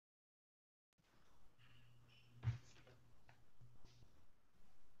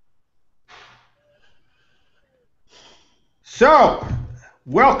So,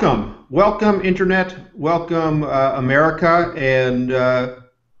 welcome Internet, welcome America, and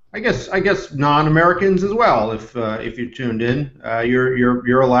I guess non-Americans as well. If you tuned in,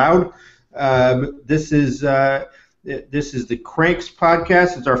 you're allowed. This is the Cranks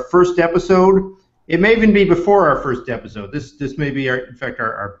podcast. It's our first episode. It may even be before our first episode. This may be in fact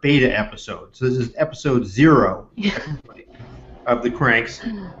our beta episode. So this is episode 0 of the Cranks.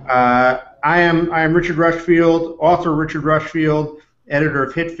 I am Richard Rushfield, author Richard Rushfield, editor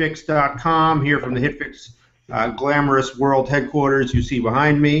of HitFix.com, here from the HitFix glamorous world headquarters you see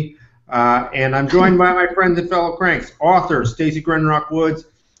behind me. And I'm joined by my friends and fellow Cranks, author Stacey Grenrock-Woods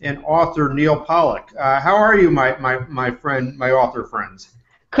and author Neal Pollack. How are you, my author friends?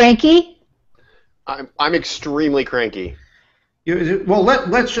 Cranky? I'm extremely cranky. Well,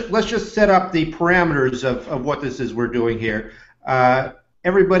 let's just set up the parameters of what this is we're doing here.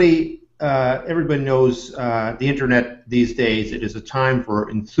 Everybody knows the Internet these days. It is a time for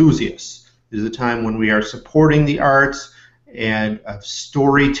enthusiasts. It is a time when we are supporting the arts and of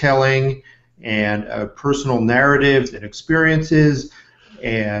storytelling and personal narratives and experiences.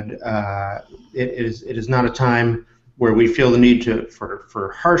 And it is not a time where we feel the need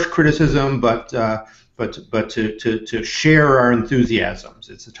for harsh criticism, but to share our enthusiasms.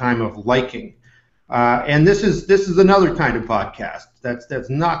 It's a time of liking. And this is another kind of podcast. That's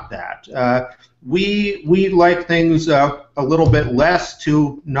not that. We like things a little bit less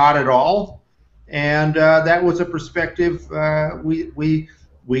to not at all, and that was a perspective we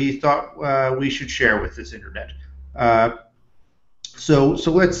thought we should share with this Internet. So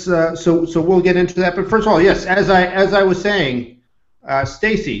we'll get into that. But first of all, yes, as I was saying,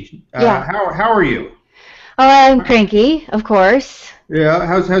 Stacey, how are you? Oh, I'm cranky, of course. Yeah.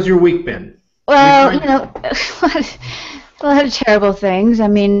 How's your week been? Well, a lot of terrible things. I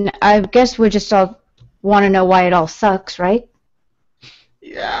mean, I guess we just all want to know why it all sucks, right?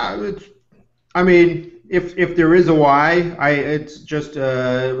 Yeah, I mean, if there is a why, it's just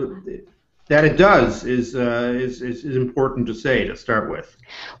that it does is important to say to start with.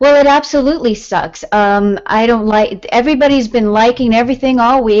 Well, it absolutely sucks. I don't like. Everybody's been liking everything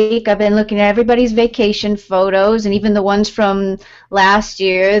all week. I've been looking at everybody's vacation photos, and even the ones from last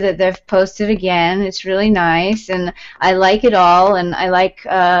year that they've posted again. It's really nice, and I like it all. And I like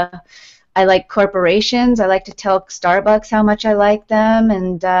corporations. I like to tell Starbucks how much I like them.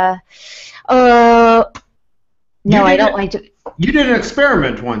 And no, I don't like to. You did an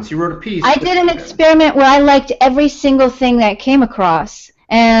experiment once. You wrote a piece. I did an experiment where I liked every single thing that came across,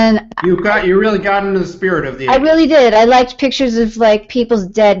 and you really got into the spirit of the. I really did. I liked pictures of like people's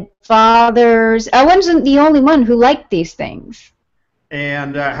dead fathers. I wasn't the only one who liked these things.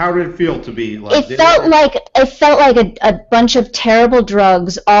 And how did it feel to be like? It felt like a bunch of terrible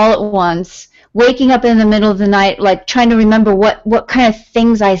drugs all at once. Waking up in the middle of the night, like trying to remember what kind of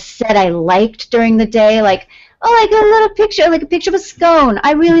things I said I liked during the day, like. Oh, like a little picture, like a picture of a scone.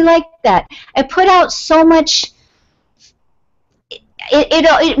 I really liked that. I put out so much.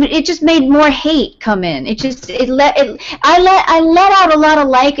 It just made more hate come in. I let out a lot of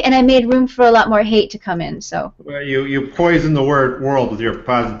like, and I made room for a lot more hate to come in. So. Well, you poisoned the world with your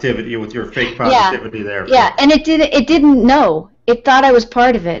positivity, with your fake positivity there. Yeah, and it didn't know. It thought I was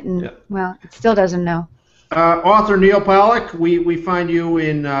part of it, and well, it still doesn't know. Author Neal Pollack, we find you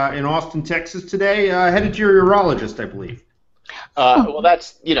in Austin, Texas today, headed to your urologist, I believe. Well,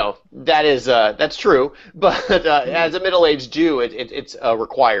 that's true, but as a middle-aged Jew, it's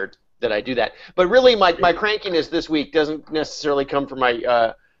required that I do that. But really, my crankiness this week doesn't necessarily come from my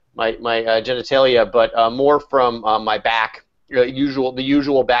genitalia, but more from my back, the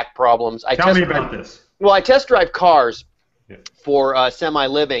usual back problems. Tell me about this. Well, I test drive cars for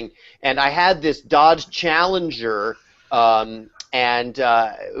semi-living, and I had this Dodge Challenger, and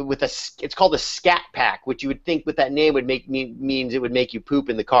with it's called a Scat Pack, which you would think with that name would means it would make you poop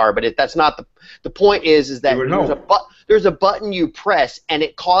in the car, but that's not the point. Is that there's a button you press, and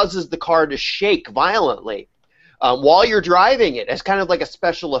it causes the car to shake violently while you're driving it. It's kind of like a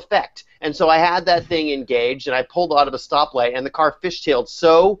special effect. And so I had that thing engaged, and I pulled out of a stoplight, and the car fishtailed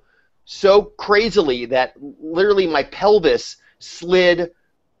so crazily that literally my pelvis slid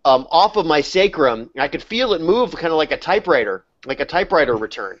off of my sacrum. I could feel it move kind of like a typewriter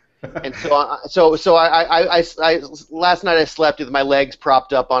return. And so I last night I slept with my legs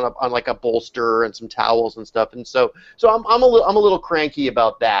propped up on like a bolster and some towels and stuff. And so I'm a little cranky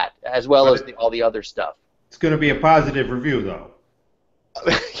about that, as well as all the other stuff. It's going to be a positive review, though.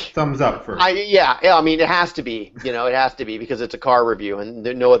 Thumbs up first. Yeah. I mean, it has to be. It has to be because it's a car review, and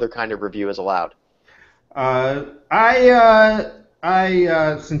no other kind of review is allowed.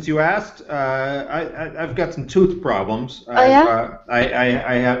 Since you asked, I've got some tooth problems. Oh, yeah?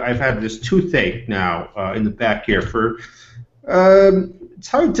 I've had this toothache now in the back here for, it's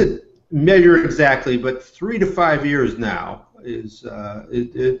hard to measure exactly, but 3 to 5 years now is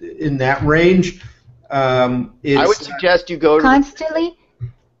in that range. I would suggest you go to Constantly?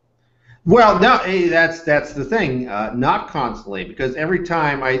 Well, no, hey, that's the thing. Not constantly, because every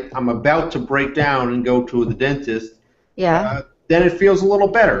time I'm about to break down and go to the dentist, Yeah. then it feels a little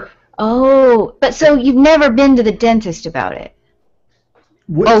better. Oh, but so you've never been to the dentist about it?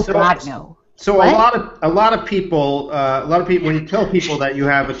 God, no. So What? a lot of people, when you tell people that you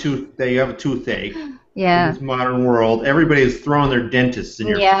have a toothache Yeah. in this modern world, everybody is throwing their dentists in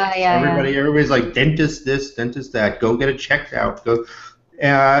your face. Everybody's like, dentist this, dentist that. Go get it checked out. Go.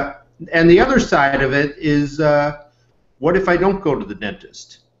 And the other side of it is, what if I don't go to the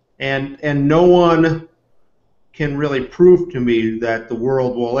dentist? And no one can really prove to me that the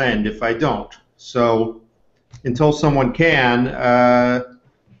world will end if I don't. So until someone can,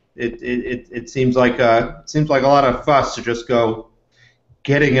 it seems like a lot of fuss to just go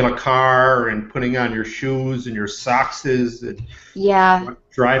getting in a car and putting on your shoes and your socks and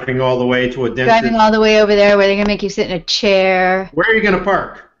driving all the way to a dentist. Driving all the way over there where they're going to make you sit in a chair. Where are you going to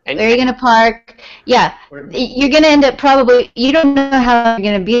park? Where are you going to park? Yeah. You're going to end up probably, you don't know how long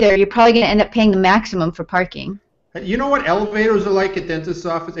you're going to be there. You're probably going to end up paying the maximum for parking. You know what elevators are like at dentist's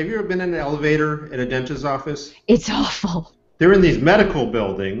office? Have you ever been in an elevator at a dentist's office? It's awful. They're in these medical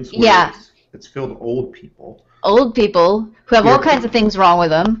buildings where it's filled with old people. Old people who have all kinds of things wrong with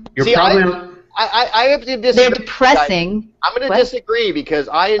them. I have to disagree. They're depressing. I'm going to disagree because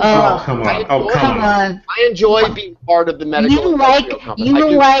I enjoy. I enjoy being part of the medical.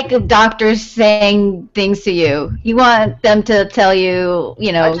 You like doctors saying things to you. You want them to tell you,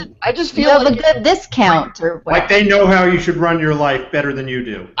 I just feel you have a good discount or whatever. Like they know how you should run your life better than you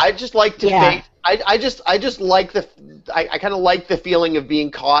do. I just like to face. I just like I kind of like the feeling of being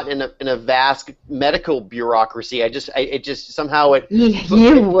caught in a vast medical bureaucracy. You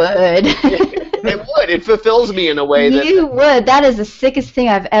would. It would. It fulfills me in a way that you would. That is the sickest thing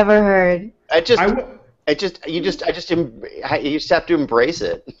I've ever heard. You just have to embrace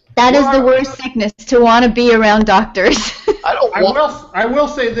it. That is the worst sickness, to want to be around doctors. I will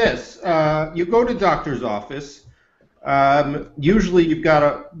say this: you go to doctor's office. Usually, you've got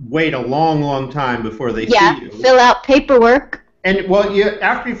to wait a long, long time before they see you. Fill out paperwork. And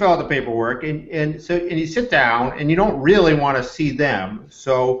after you fill out the paperwork, and you sit down, and you don't really want to see them,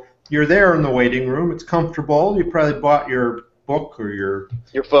 so you're there in the waiting room. It's comfortable. You probably bought your book or your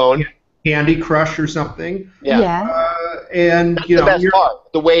phone, Candy Crush or something. And that's the best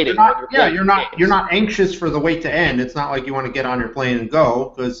part, the waiting. You're not anxious for the wait to end. It's not like you want to get on your plane and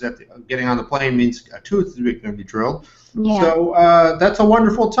go, because getting on the plane means a tooth is going to be drilled. Yeah. So that's a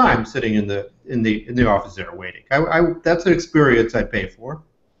wonderful time sitting in the office there waiting. That's an experience I'd pay for.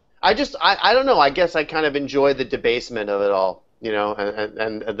 I don't know. I guess I kind of enjoy the debasement of it all.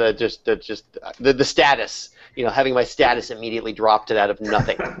 And the status, having my status immediately drop to that of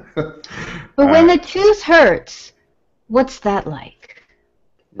nothing. But when the tooth hurts, what's that like?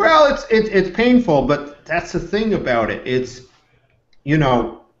 Well, it's painful, but that's the thing about it. It's, you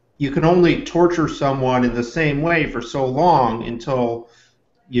can only torture someone in the same way for so long until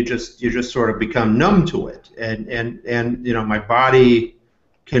you just sort of become numb to it, and my body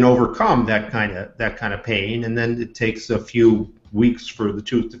can overcome that kind of pain, and then it takes a few weeks for the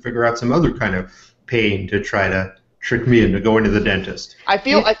tooth to figure out some other kind of pain to try to trick me into going to the dentist. I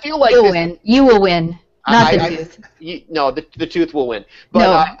feel like you will win, not the tooth. No, the tooth will win.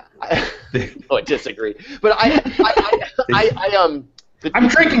 But I disagree. But I'm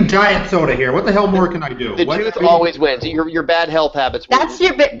drinking diet soda here. What the hell more can I do? The tooth always wins. Your bad health habits.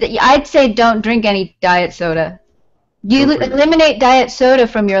 I'd say don't drink any diet soda. You eliminate diet soda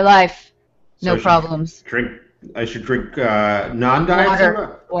from your life. No problems. I should drink non-diet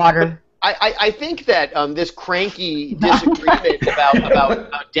soda? Water. I think that this cranky disagreement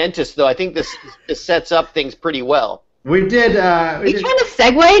about dentists, though, I think this sets up things pretty well. We did. Are you trying to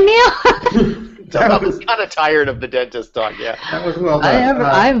segue, Neal? I was kind of tired of the dentist talk. Yeah. That was well done.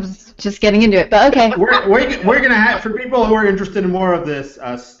 I was just getting into it, but okay. We're gonna have, for people who are interested in more of this,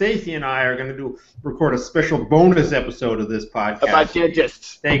 Stacey and I are gonna record a special bonus episode of this podcast about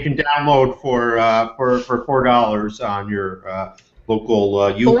dentists. They can download for $4 on your local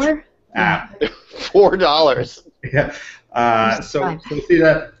YouTube app. $4. Yeah. So see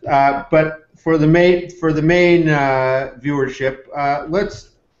that. But for the main viewership,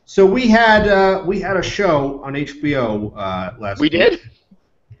 So we had a show on HBO last week. We did?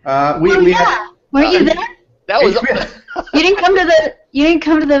 Were you there? That was You didn't come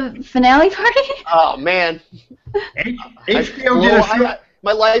to the finale party? Oh man. HBO did a show.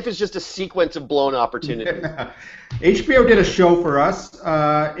 My life is just a sequence of blown opportunities. HBO did a show for us.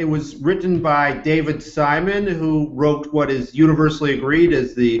 It was written by David Simon, who wrote what is universally agreed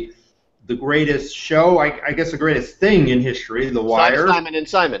as the greatest show, I guess the greatest thing in history, The Wire. Simon and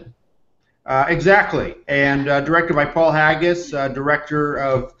Simon. Exactly. And directed by Paul Haggis, director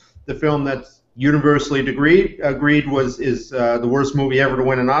of the film that's universally agreed is the worst movie ever to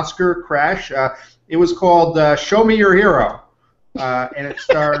win an Oscar, Crash. It was called Show Me Your Hero. And it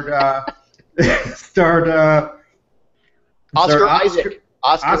starred Oscar Isaac.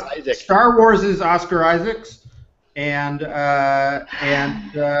 Isaac. Star Wars' Oscar Isaacs. And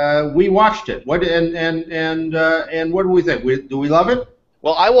we watched it. What and what do we think? Do we love it?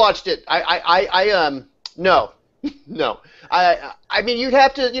 Well, I watched it. No. I mean, you'd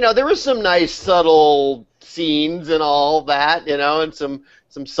have to. There was some nice subtle scenes and all that. And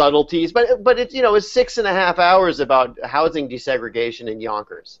some subtleties. But it's it's 6.5 hours about housing desegregation in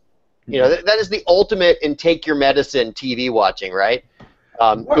Yonkers. That is the ultimate in take your medicine TV watching, right?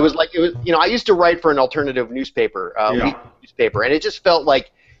 It was. I used to write for an alternative newspaper, weekly newspaper, and it just felt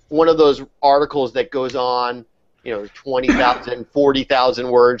like one of those articles that goes on, 20,000, 40,000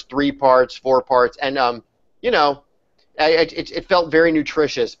 words, 3 parts, 4 parts, and it felt very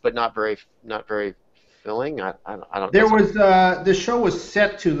nutritious, but not very filling. I don't. There was the show was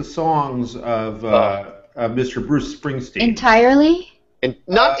set to the songs of Mr. Bruce Springsteen. Entirely? And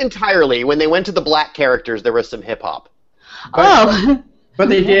not entirely. When they went to the black characters, there was some hip hop. But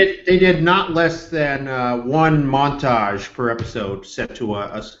they did not less than one montage per episode set to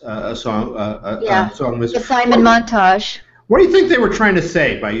a song. A song. The Simon montage. What do you think they were trying to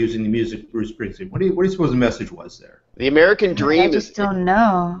say by using the music of Bruce Springsteen? What do you suppose the message was there? The American dream. I just don't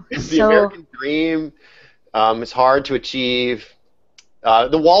know. The American dream. It's hard to achieve. The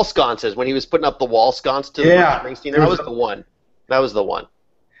wall sconces, when he was putting up the wall sconce to Bruce Springsteen, that was the one. That was the one.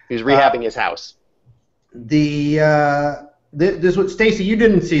 He was rehabbing his house. Stacey, you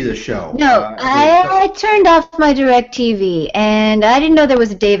didn't see the show. No, I turned off my DirecTV, and I didn't know there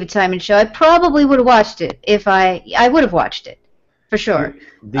was a David Simon show. I probably would have watched it if I would have watched it, for sure.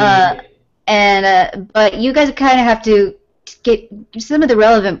 But you guys kind of have to get some of the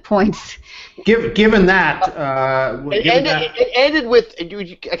relevant points. Given that, it ended with.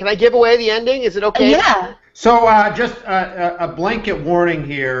 Can I give away the ending? Is it okay? Yeah. So just a blanket warning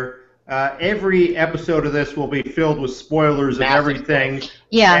here. Every episode of this will be filled with spoilers of everything.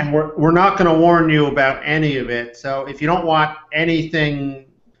 Yeah. And we're not going to warn you about any of it. So if you don't want anything,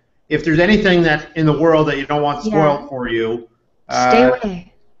 if there's anything that in the world that you don't want spoiled for you, stay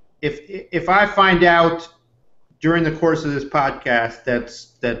away. If I find out during the course of this podcast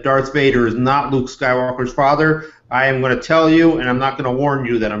that Darth Vader is not Luke Skywalker's father, I am going to tell you, and I'm not going to warn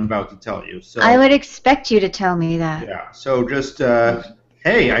you that I'm about to tell you. So I would expect you to tell me that. Yeah. So just.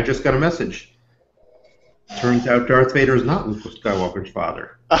 Hey, I just got a message. Turns out Darth Vader is not Luke Skywalker's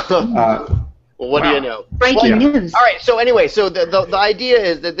father. Well, what do you know? Breaking news. All right. So anyway, the idea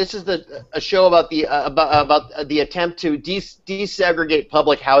is that this is a show about the attempt to desegregate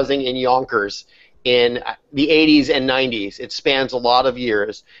public housing in Yonkers in the 80s and 90s. It spans a lot of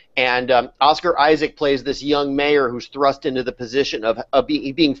years, and Oscar Isaac plays this young mayor who's thrust into the position of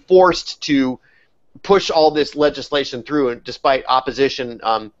being forced to push all this legislation through, and despite opposition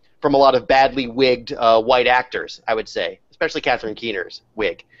from a lot of badly wigged white actors, I would say, especially Catherine Keener's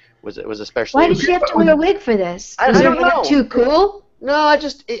wig was especially. Why did she have to wear a wig for this? I don't know. Too cool? No,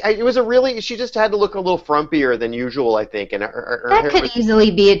 it was she just had to look a little frumpier than usual, I think, and her that hair could was,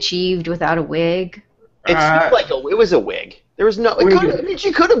 eaily be achieved without a wig. It seemed like it was a wig. There was no.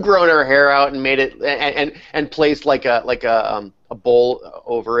 She could have grown her hair out and made it and placed like a bowl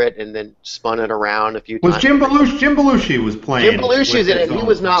over it and then spun it around a few times. Was Jim Belushi was playing? Jim Belushi's in it. He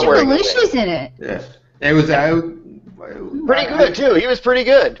was not wearing it. Jim Belushi's in it. Yeah, it was pretty good too. He was pretty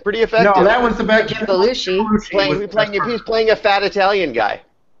good, pretty effective. No, that was the best. Jim Belushi. He's playing a fat Italian guy.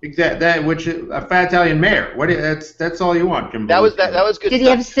 Exactly. Which a fat Italian mayor. That's all you want, Jim Belushi. That was good. Did he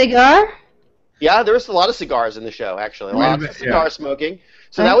have a cigar? Yeah, there was a lot of cigars in the show, actually. A lot of cigar smoking.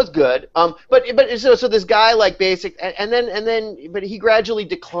 So that was good. But so this guy but he gradually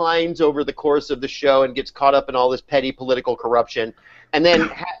declines over the course of the show and gets caught up in all this petty political corruption, and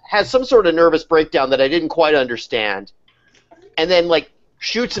then has some sort of nervous breakdown that I didn't quite understand, and then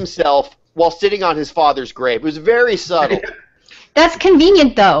shoots himself while sitting on his father's grave. It was very subtle. That's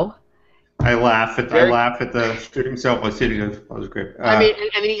convenient, though. I laugh at the shooting himself while sitting on his father's grave. I mean,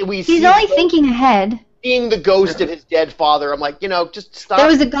 he's only thinking ahead. seeing the ghost of his dead father. I'm like, just stop. There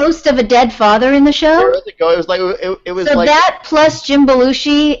was a ghost of a dead father in the show? There was a ghost. It was like it was so like that plus Jim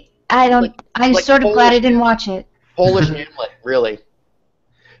Belushi, I'm like sort of glad I didn't watch it. Polish Hamlet, really.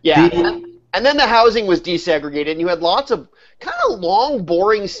 Yeah. And then the housing was desegregated, and you had lots of kind of long,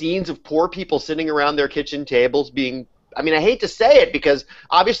 boring scenes of poor people sitting around their kitchen tables being. I mean, I hate to say it because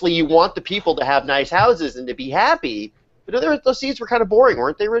obviously you want the people to have nice houses and to be happy, but those scenes were kind of boring,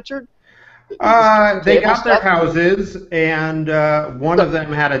 weren't they, Richard? They got their houses, and one of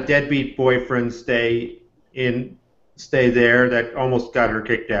them had a deadbeat boyfriend stay there that almost got her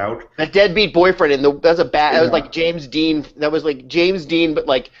kicked out. A deadbeat boyfriend, and that was like James Dean. That was like James Dean, but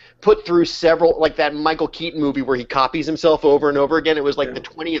like put through several, like that Michael Keaton movie where he copies himself over and over again. It was like the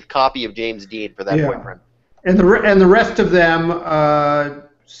 20th copy of James Dean for that boyfriend. And the rest of them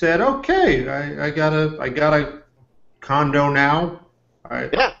said, "Okay, I got a condo now."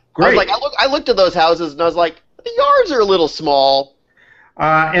 Great. I looked at those houses and I was like, the yards are a little small.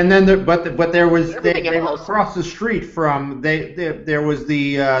 And then, but there was they were across the street from there was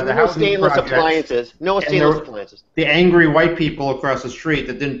the housing stainless projects, appliances. No stainless appliances. The angry white people across the street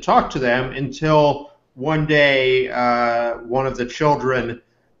that didn't talk to them until one day one of the children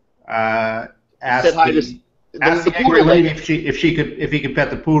asked the angry lady if he could pet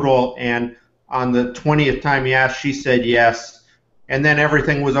the poodle, and on the 20th time he asked, she said yes, and then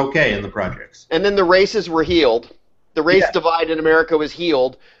everything was okay in the projects. And then the races were healed. The race divide in America was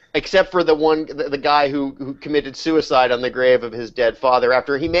healed, except for the guy who committed suicide on the grave of his dead father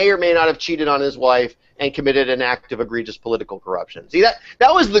after he may or may not have cheated on his wife and committed an act of egregious political corruption. See, that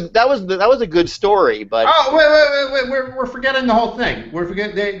was a good story, but wait, we're forgetting the whole thing. We're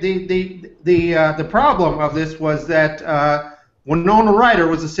forgetting the problem of this was that Winona Ryder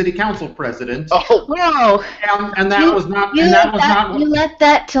was a city council president. Oh, wow! And that was not. You let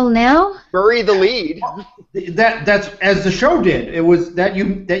that till now? Bury the lead. That's as the show did. It was that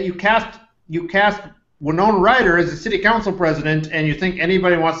you cast Winona Ryder as a city council president, and you think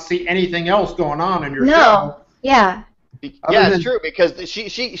anybody wants to see anything else going on in your show? No. Yeah. Yeah, it's true because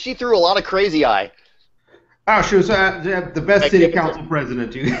she threw a lot of crazy eye. Oh, she was the best city council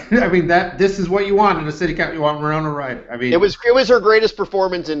president. I mean, this is what you want in a city council. You want Winona Ryder. I mean, it was her greatest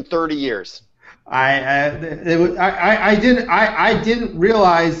performance in 30 years. I didn't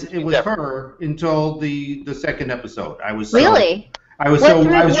realize it was her until the second episode. How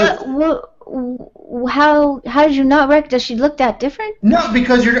did you not recognize? Does she look that different? No,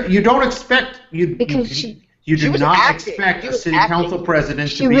 because you don't expect you do not expect a city council president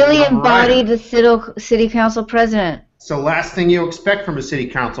to be. She really embodied the city council president. So last thing you expect from a city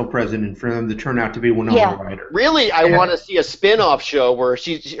council president for them to turn out to be Winona Ryder. Really, I want to see a spin-off show where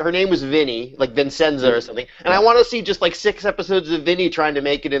her name was Vinny, like Vincenza or something, and I want to see just like 6 episodes of Vinny trying to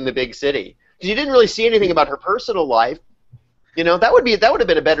make it in the big city. Because you didn't really see anything about her personal life. That would have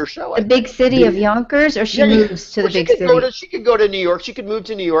been a better show. The big city of Yonkers, or she moves to the big city? She could go to New York. She could move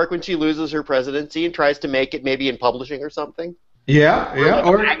to New York when she loses her presidency and tries to make it maybe in publishing or something. Yeah.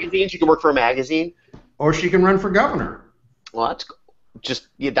 Or a magazine. She could work for a magazine. Or she can run for governor. Well,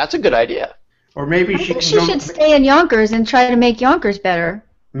 that's a good idea. Or maybe she should stay in Yonkers and try to make Yonkers better.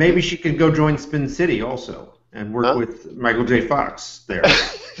 Maybe she could go join Spin City also and work with Michael J. Fox there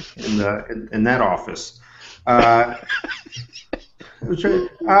in that office.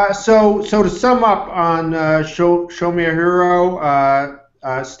 So to sum up on Show Me a Hero,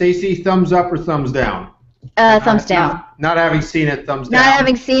 Stacey, thumbs up or thumbs down? Thumbs down. Not having seen it, thumbs down. Not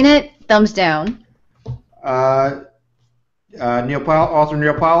having seen it, thumbs down. Neal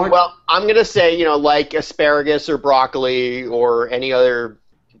Pollack? Well, I'm going to say, like asparagus or broccoli or any other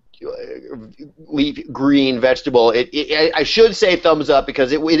leaf green vegetable, I should say thumbs up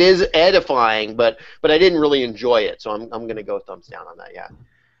because it is edifying, but I didn't really enjoy it, so I'm going to go thumbs down on that. Yeah.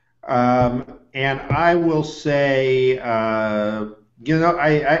 And I will say, I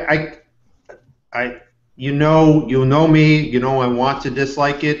you know me, I want to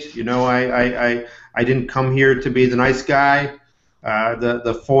dislike it. I didn't come here to be the nice guy,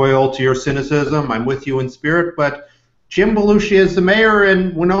 the foil to your cynicism. I'm with you in spirit, but Jim Belushi is the mayor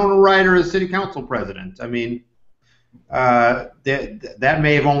and Winona Ryder is city council president. I mean, that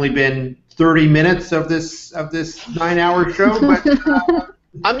may have only been 30 minutes of this 9-hour show, but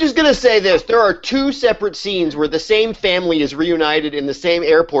I'm just going to say this. There are 2 separate scenes where the same family is reunited in the same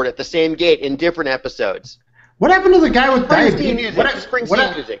airport at the same gate in different episodes. What happened to the guy with diabetes?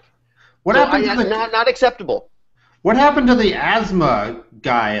 Springsteen music. What happened to not acceptable. What happened to the asthma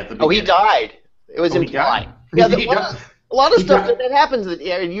guy at the beginning? Oh, he died. It was implied. Yeah, A lot of stuff that happens,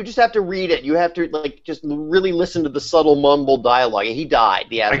 you just have to read it. You have to like just really listen to the subtle mumbled dialogue. He died.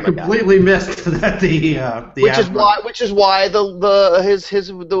 The asthma I completely missed that. Which is why the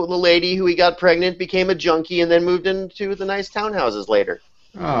lady who he got pregnant became a junkie and then moved into the nice townhouses later.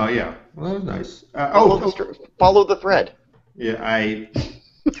 Oh yeah, well that was nice. Follow the thread. Yeah,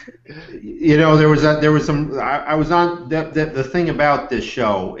 there was some. I was on the thing about this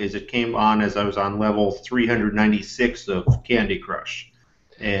show is it came on as I was on level 396 of Candy Crush,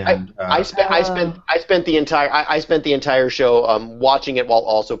 and I spent the entire show watching it while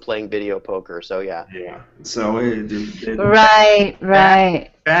also playing video poker. So yeah. Yeah. So right.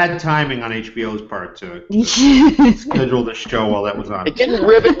 Bad timing on HBO's part to schedule the show while that was on. It didn't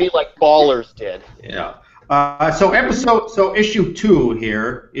rivet me like Ballers did. Yeah. So issue 2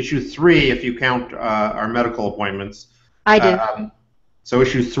 here, issue 3 if you count our medical appointments. I do. So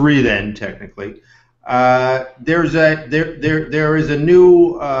issue 3 then technically. There is a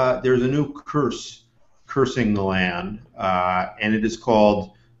new curse cursing the land, and it is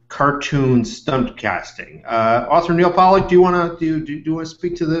called cartoon stunt casting. Author Neal Pollack, do you want to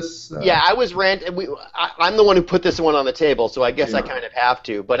speak to this? Yeah, I was I'm the one who put this one on the table, so I guess I kind of have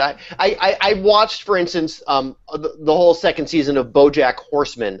to. But I watched, for instance, the whole second season of BoJack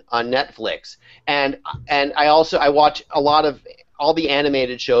Horseman on Netflix, and I watch a lot of all the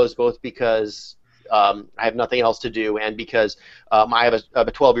animated shows, both because I have nothing else to do, and because I have a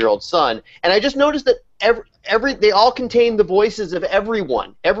 12-year-old son, and I just noticed that they all contain the voices of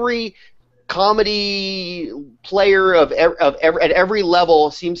everyone. Every comedy player at every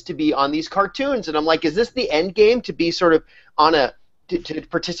level seems to be on these cartoons, and I'm like, is this the end game to be sort of to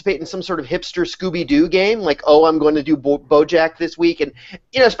participate in some sort of hipster Scooby-Doo game? Like, oh, I'm going to do BoJack this week, and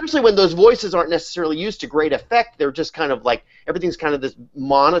especially when those voices aren't necessarily used to great effect, they're just kind of like everything's kind of this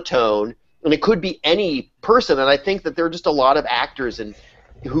monotone. And it could be any person, and I think that there are just a lot of actors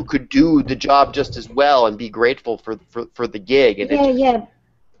who could do the job just as well and be grateful for the gig. And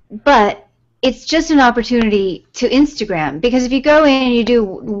but it's just an opportunity to Instagram, because if you go in and you do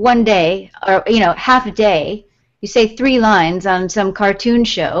one day or half a day, you say 3 lines on some cartoon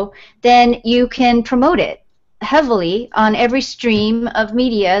show, then you can promote it heavily on every stream of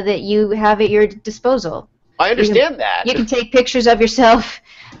media that you have at your disposal. I understand that. You can take pictures of yourself.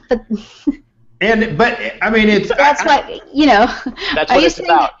 But I mean, it's that's what That's what it's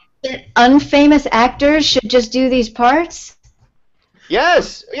about. That unfamous actors should just do these parts?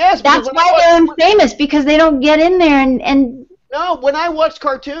 Yes. That's why they're unfamous, because they don't get in there and. No, when I watched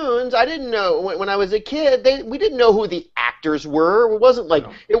cartoons, I didn't know. When I was a kid, we didn't know who the actors were. It wasn't like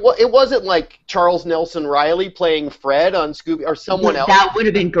it wasn't like Charles Nelson Riley playing Fred on Scooby or someone else. That would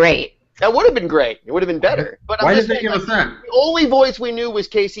have been great. That would have been great. It would have been better. But why did they give us that? The only voice we knew was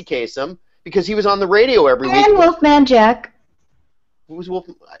Casey Kasem, because he was on the radio every week. And Wolfman Jack. Who was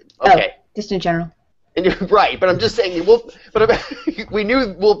Wolfman? Okay. Just in general. And you're right, but I'm just saying, we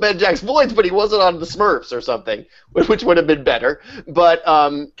knew Wolfman Jack's voice, but he wasn't on the Smurfs or something, which would have been better. But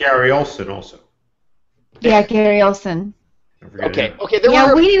Gary Olson also. Yeah, Gary Olson. Okay.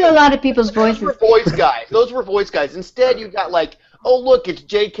 We knew a lot of people's voices. Those were voice guys. Instead, you got like, oh look, it's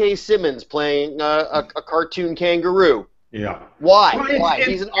J.K. Simmons playing a cartoon kangaroo. Yeah. Why? Why?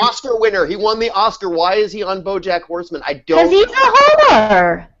 He's an Oscar winner. He won the Oscar. Why is he on BoJack Horseman? I don't. Because he's a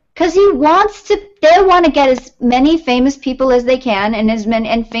homer. Because he wants to. They want to get as many famous people as they can,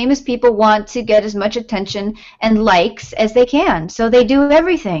 and famous people want to get as much attention and likes as they can. So they do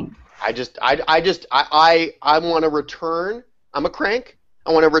everything. I want to return. I'm a crank.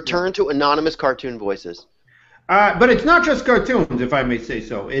 I want to return to anonymous cartoon voices. But it's not just cartoons, if I may say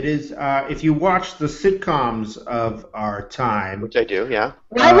so. It is, if you watch the sitcoms of our time. Which I do, yeah.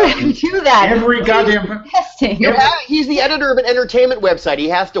 Why would I do that? Every goddamn... He's the editor of an entertainment website. He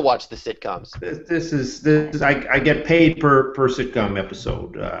has to watch the sitcoms. This is I get paid per sitcom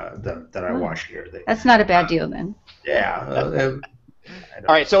episode that I watch here. That's not a bad deal, then. Yeah.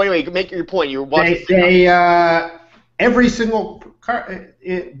 All right, so anyway, make your point. You're watching every single...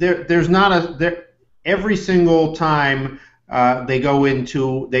 there's not a... Every single time they go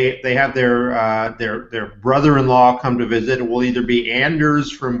into, they have their brother-in-law come to visit. It will either be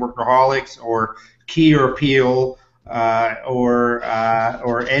Anders from Workaholics, or Key or Peele, or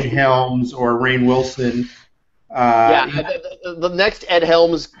Ed Helms, or Rainn Wilson. The next Ed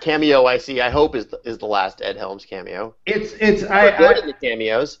Helms cameo I see, I hope, is the last Ed Helms cameo. It's good in the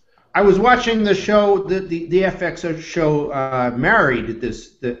cameos. I was watching the show, the FX show, Married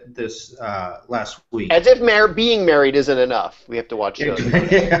this last week. As if being married isn't enough, we have to watch shows.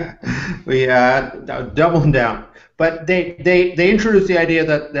 Yeah, we doubling down. But they introduced the idea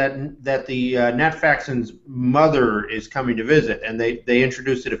that the Nat Faxon's mother is coming to visit, and they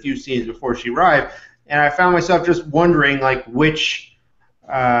introduced it a few scenes before she arrived, and I found myself just wondering, like, which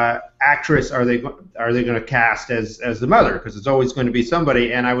actress are they going to cast as the mother, because it's always going to be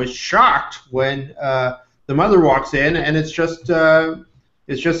somebody. And I was shocked when the mother walks in, and it's just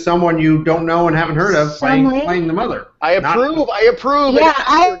someone you don't know and haven't heard of playing the mother. I approve. Yeah,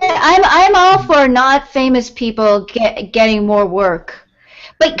 I'm all for not famous people getting more work,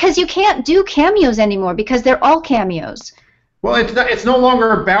 but because you can't do cameos anymore because they're all cameos. Well, it's no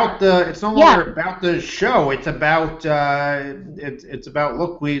longer about the about the show. It's about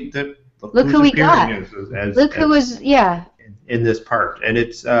look who we got. Look who was in this part, and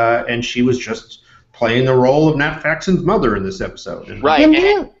it's and she was just playing the role of Nat Faxon's mother in this episode. Right.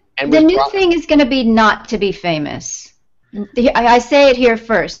 The new thing is going to be not to be famous. I say it here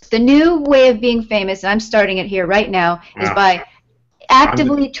first. The new way of being famous, and I'm starting it here right now, is by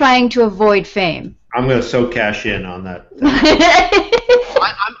actively trying to avoid fame. I'm going to so cash in on that.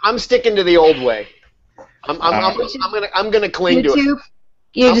 I'm sticking to the old way. I'm going to cling to it.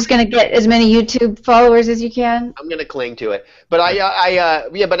 You're just going to get as many YouTube followers as you can? I'm going to cling to it. But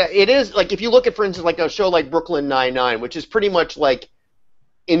but it is, like, if you look at, for instance, like a show like Brooklyn Nine-Nine, which is pretty much like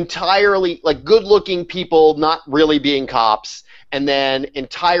entirely like good-looking people not really being cops, and then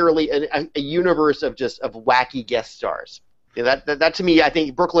entirely a universe of wacky guest stars. Yeah, that to me, I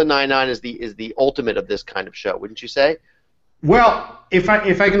think Brooklyn Nine-Nine is the ultimate of this kind of show, wouldn't you say? Well, if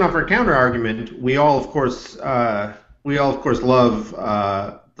I can offer a counter argument, we all of course love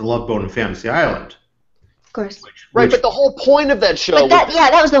the Love Boat and Fantasy Island. Of course. Right, but the whole point of that show.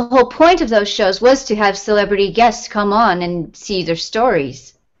 That was the whole point of those shows, was to have celebrity guests come on and see their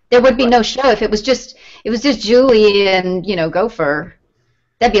stories. There would be no show if it was just Julie and Gopher.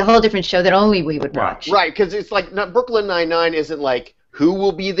 That'd be a whole different show that only we would watch. Right, because it's like Brooklyn Nine-Nine isn't like, who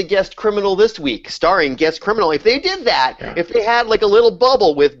will be the guest criminal this week, starring guest criminal. If they did that, if they had like a little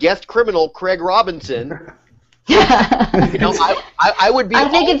bubble with guest criminal Craig Robinson, I would be. I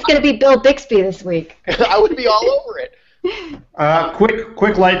think it's going to be Bill Bixby this week. I would be all over it.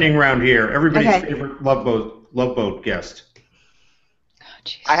 Quick lightning round here. Everybody's favorite Love Boat guest. Oh,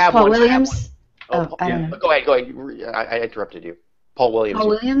 I have Paul one. Williams. I don't know. Go ahead. I interrupted you. Paul Williams. Paul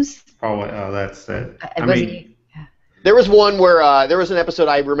Williams? That's it. There was one where there was an episode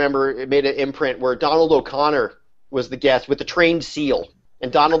I remember, it made an imprint, where Donald O'Connor was the guest with the trained seal,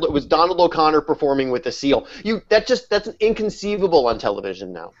 and it was Donald O'Connor performing with the seal. That's inconceivable on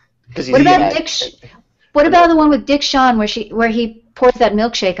television now. What about the one with Dick Shawn where he pours that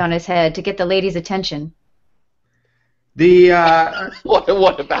milkshake on his head to get the ladies' attention?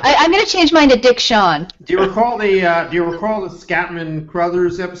 What about? I'm going to change mine to Dick Shawn. Do you recall the Scatman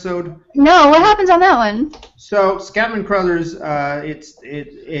Crothers episode? No, what happens on that one? So Scatman Crothers,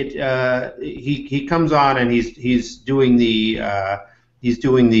 he comes on and he's doing the remember, he's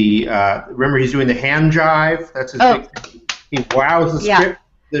doing the hand jive. That's his big thing. He wows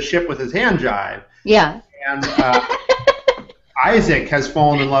the ship with his hand jive. Yeah. And Isaac has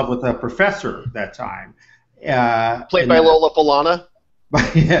fallen in love with a professor that time. Played by Lola Falana.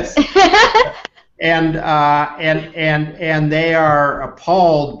 Yes. and they are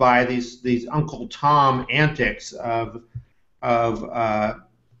appalled by these Uncle Tom antics of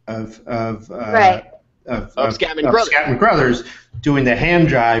Scatman Crothers doing the hand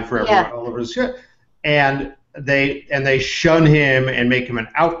jive for everyone all over his ship, and they shun him and make him an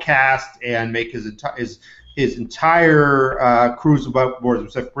outcast and make his entire cruise aboard the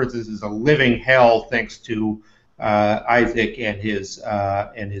Pacific Princess is a living hell, thanks to Isaac and his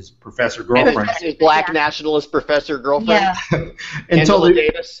professor girlfriend. And his black nationalist professor girlfriend. Yeah. Angela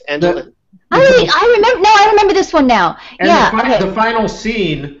Davis. I remember this one now. And the final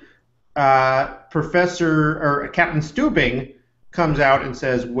scene, Captain Stubing comes out and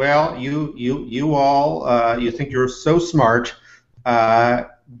says, "Well, you all, you think you're so smart.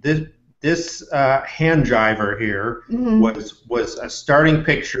 This hand jiver here was a starting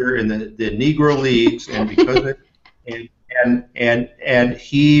pitcher in the Negro Leagues, and because and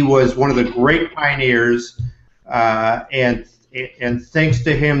he was one of the great pioneers, and thanks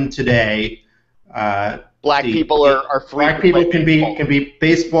to him today, black people are free. Black people can be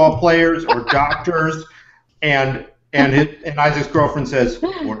baseball players or doctors, and Isaac's girlfriend says,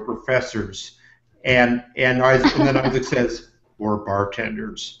 "Or professors," and then Isaac says, "Or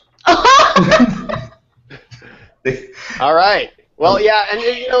bartenders." All right. Well, yeah, and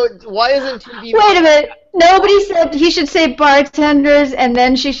you know, why isn't TV? Wait a minute. Nobody said he should say bartenders and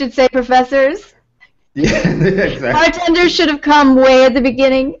then she should say professors. Yeah, exactly. Bartenders should have come way at the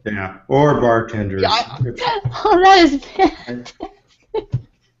beginning. Yeah, or bartenders. Yeah, Oh, that is bad.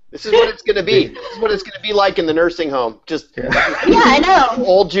 This is what it's going to be. This is what it's going to be like in the nursing home. Just Yeah, I know.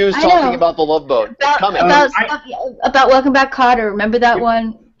 old Jews talking about the Love Boat. About Welcome Back, Kotter. Remember that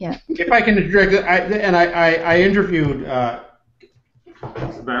one? Yeah. If I can direct it, I interviewed.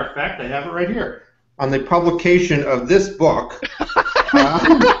 As a matter of fact, I have it right here on the publication of this book.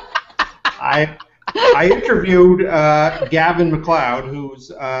 I interviewed Gavin McLeod,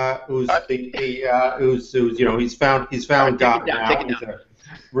 who's you know he's found God now. He's a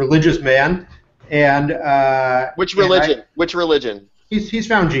religious man, and which religion? Which religion? He's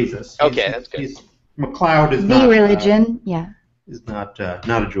found Jesus. Okay, that's good. McLeod is the not religion. Yeah. Is not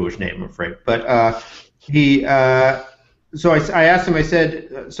a Jewish name, I'm afraid. But he. So I asked him. I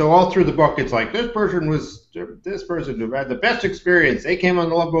said, so all through the book, it's like this person who had the best experience. They came on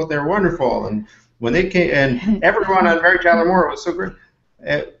the Love Boat. They were wonderful, and when they came, and everyone on Mary Tyler Moore was so great.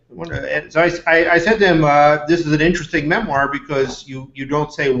 And so I said to him, this is an interesting memoir because you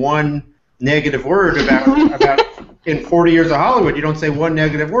don't say one negative word about in 40 years of Hollywood. You don't say one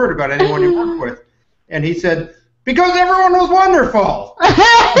negative word about anyone you work with. And he said, because everyone was wonderful.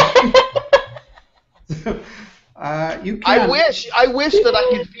 You can. I wish that I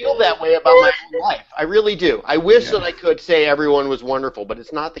could feel that way about my own life. I really do. I wish that I could say everyone was wonderful, but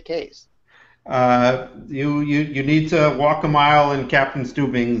it's not the case. You need to walk a mile in Captain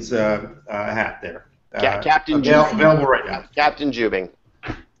Stubing's hat there. Captain Jubing. Available right now. Captain Jubing.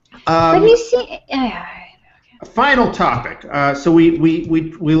 Let me see. A final topic. So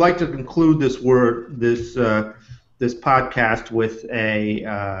we like to conclude this podcast with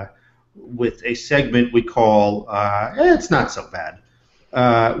a segment we call it's not so bad,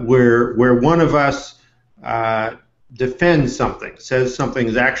 where one of us defends something, says something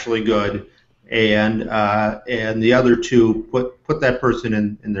is actually good, and the other two put that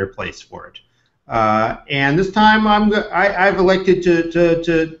person in their place for it. And this time I've elected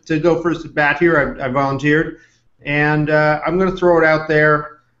to go first at bat here. I volunteered, and I'm going to throw it out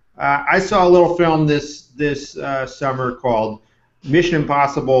there. I saw a little film this summer called Mission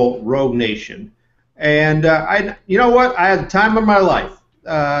Impossible: Rogue Nation, and you know what? I had the time of my life.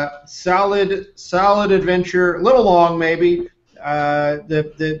 Solid adventure, a little long maybe.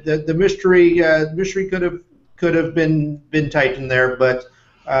 The mystery could have been tightened there, but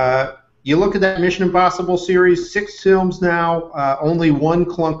you look at that Mission Impossible series, 6 films now, only one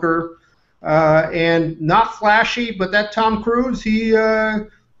clunker, and not flashy, but that Tom Cruise, he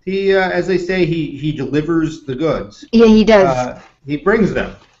as they say, he delivers the goods. Yeah, he does. He brings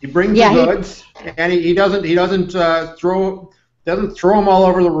them. He brings the goods, and he doesn't throw them all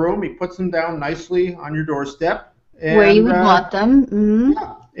over the room. He puts them down nicely on your doorstep. And, where you would want them. Mm-hmm.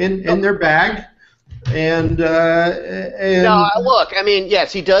 Yeah, in their bag. And no, look, I mean,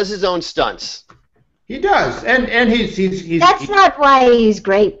 yes, he does his own stunts. He does, and he's That's not why he's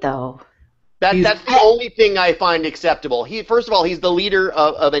great, though. That's the only thing I find acceptable. First of all, he's the leader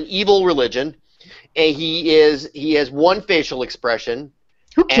of an evil religion, and he has one facial expression.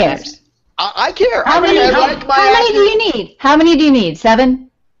 Who cares? I care. How many do you need? How many do you need? 7?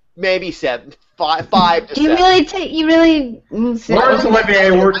 Maybe 7. 5 to 7. Do you really take? You really? Laurence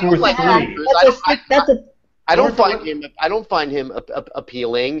Olivier working with 3. I don't find him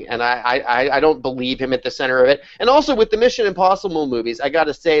appealing, and I don't believe him at the center of it. And also with the Mission Impossible movies, I got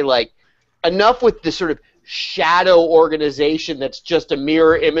to say, like, enough with this sort of shadow organization that's just a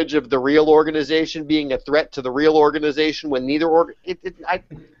mirror image of the real organization being a threat to the real organization when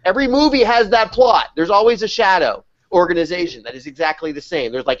every movie has that plot. There's always a shadow organization that is exactly the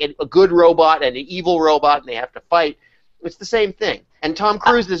same. There's like a good robot and an evil robot, and they have to fight. It's the same thing. And Tom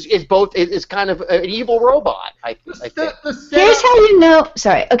Cruise is kind of an evil robot. I think. Here's how you know.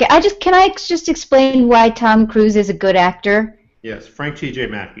 Sorry. Okay. Can I just explain why Tom Cruise is a good actor? Yes, Frank T.J.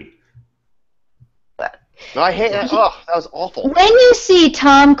 Mackey. No, I hate that. Oh, that was awful. When you see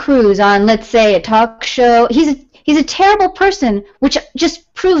Tom Cruise on, let's say, a talk show, he's a terrible person, which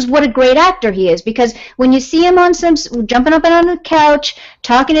just proves what a great actor he is. Because when you see him on jumping up and on the couch,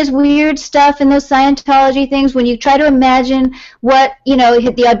 talking his weird stuff and those Scientology things, when you try to imagine what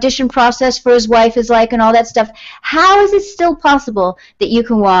the audition process for his wife is like and all that stuff, how is it still possible that you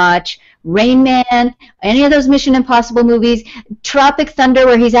can watch Rain Man, any of those Mission Impossible movies, Tropic Thunder,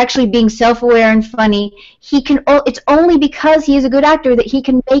 where he's actually being self-aware and funny? It's only because he is a good actor that he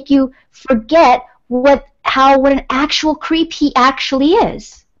can make you forget what an actual creep he actually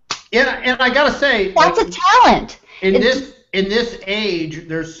is. And I gotta say, that's a talent. In this age,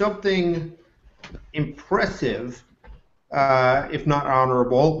 there's something impressive, if not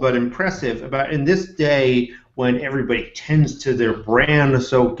honorable, but impressive about in this day when everybody tends to their brand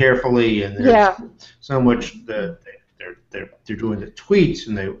so carefully, and there's so much they're doing the tweets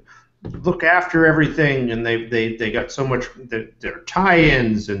and they look after everything, and they got so much their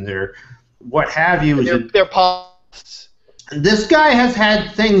tie-ins and their what have you. Their posts. This guy has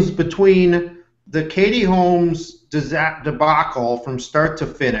had things between the Katie Holmes debacle from start to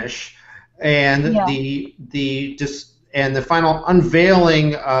finish, and the final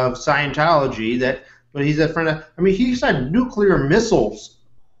unveiling of Scientology. But he's a friend of. I mean, he's had nuclear missiles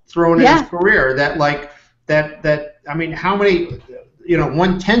thrown in his career. That I mean, how many?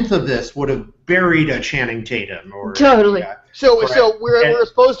 1/10 of this would have buried a Channing Tatum or totally. So we're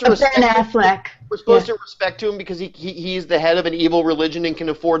supposed to respect Ben Affleck. We're supposed to respect him because he's the head of an evil religion and can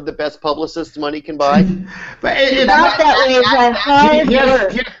afford the best publicists money can buy. But not that way. He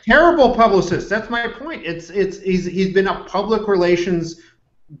has terrible publicists. That's my point. He's been a public relations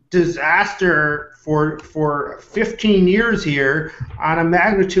disaster for 15 years here on a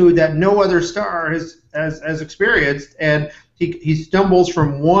magnitude that no other star has experienced, and he stumbles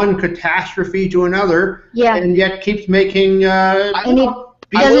from one catastrophe to another, and yet keeps making. He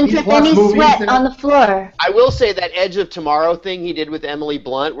doesn't drip any sweat on the floor. I will say that Edge of Tomorrow thing he did with Emily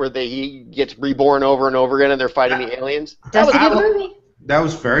Blunt, where he gets reborn over and over again, and they're fighting the aliens. That's a good movie. That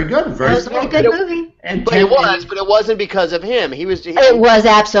was very good. That was a very good movie. But it wasn't because of him. It was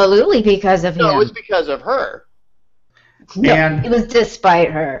absolutely because of him. No, it was because of her. No, it was despite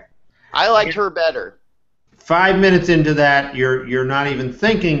her. I liked her better. 5 minutes into that, you're not even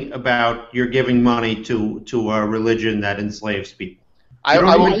thinking about you're giving money to a religion that enslaves people. You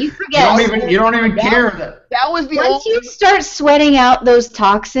don't even care that was the once you start sweating out those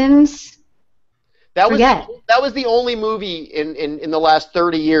toxins. That was the only movie in the last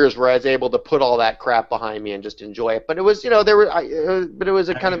 30 years where I was able to put all that crap behind me and just enjoy it. But it was but it was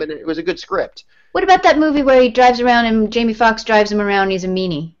it was a good script. What about that movie where he drives around and Jamie Foxx drives him around and he's a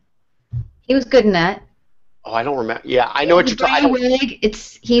meanie? He was good in that. Oh, I don't remember. Yeah, I know what you're talking about.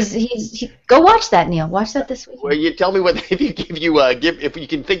 Go watch that, Neal. Watch that this week. Well, you tell me if you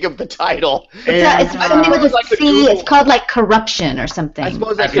can think of the title. It's something with a C. It's called like Corruption or something. I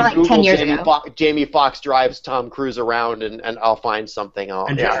suppose I could like 10 years ago. Jamie Foxx drives Tom Cruise around, and I'll find something.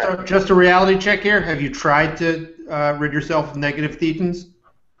 Just a reality check here. Have you tried to rid yourself of negative thetans?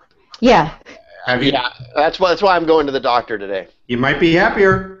 Yeah. Have you? Yeah, that's why I'm going to the doctor today. You might be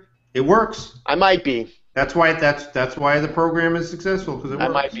happier. It works. I might be. That's why the program is successful, because it works.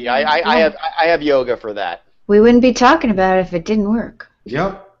 I might be. I have yoga for that. We wouldn't be talking about it if it didn't work.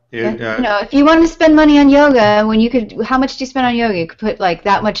 Yep. If you wanted to spend money on yoga, how much do you spend on yoga? You could put like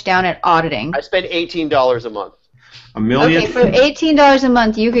that much down at auditing. I spend $18 a month. $1 million. Okay, for $18 a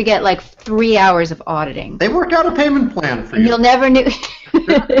month, you could get like 3 hours of auditing. They worked out a payment plan for you. You'll never know.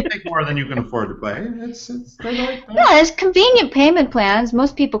 Take more than you can afford to pay. There's convenient payment plans.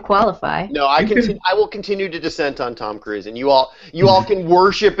 Most people qualify. No, I will continue to dissent on Tom Cruise, and you all can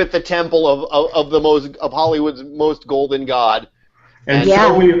worship at the temple of Hollywood's most golden god.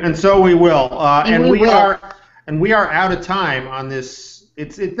 So we will. We are out of time on this.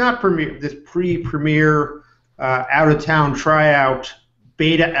 It's not pre-premiere out of town tryout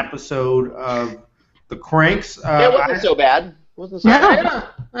beta episode of the Cranks. It wasn't so bad. Wasn't so bad.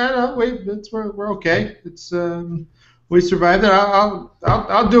 I know. We're okay. It's we survived it.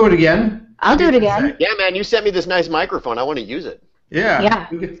 I'll do it again. I'll do it again. Yeah, man. You sent me this nice microphone. I want to use it. Yeah.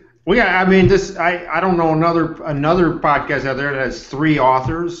 I mean, this. I don't know another podcast out there that has 3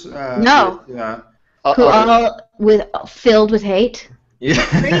 authors. No. Who all filled with hate. Yeah.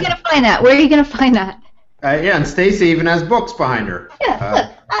 Where are you gonna find that? Where are you gonna find that? And Stacey even has books behind her.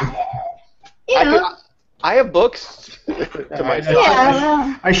 Yeah, look, I have books to myself.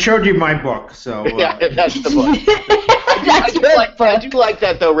 Yeah, I showed you my book, so. Yeah, that's the book. I do like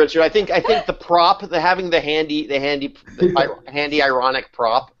that though, Richard. I think the prop, having the handy ironic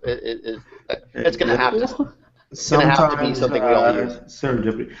prop is it's going to have to. It's going to have to be something we all use.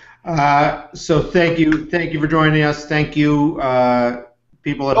 Serendipity. So thank you for joining us. Thank you.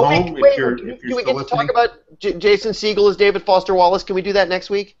 People at home, if you're can we still get to listening. talk about Jason Segel as David Foster Wallace? Can we do that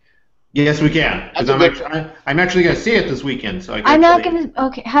next week? Yes, we can. I'm actually going to see it this weekend, so I'm not going to.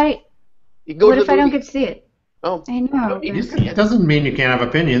 Okay, what if I don't get to see it? Oh, I know. It doesn't mean you can't have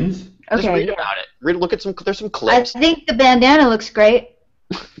opinions. Okay. Just read about it. Look at there's some clips. I think the bandana looks great.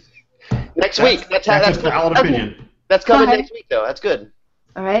 Next week. That's a valid opinion. That's coming next week, though. That's good.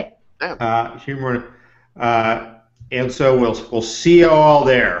 All right. Humor. And so we'll see you all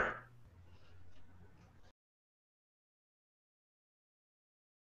there.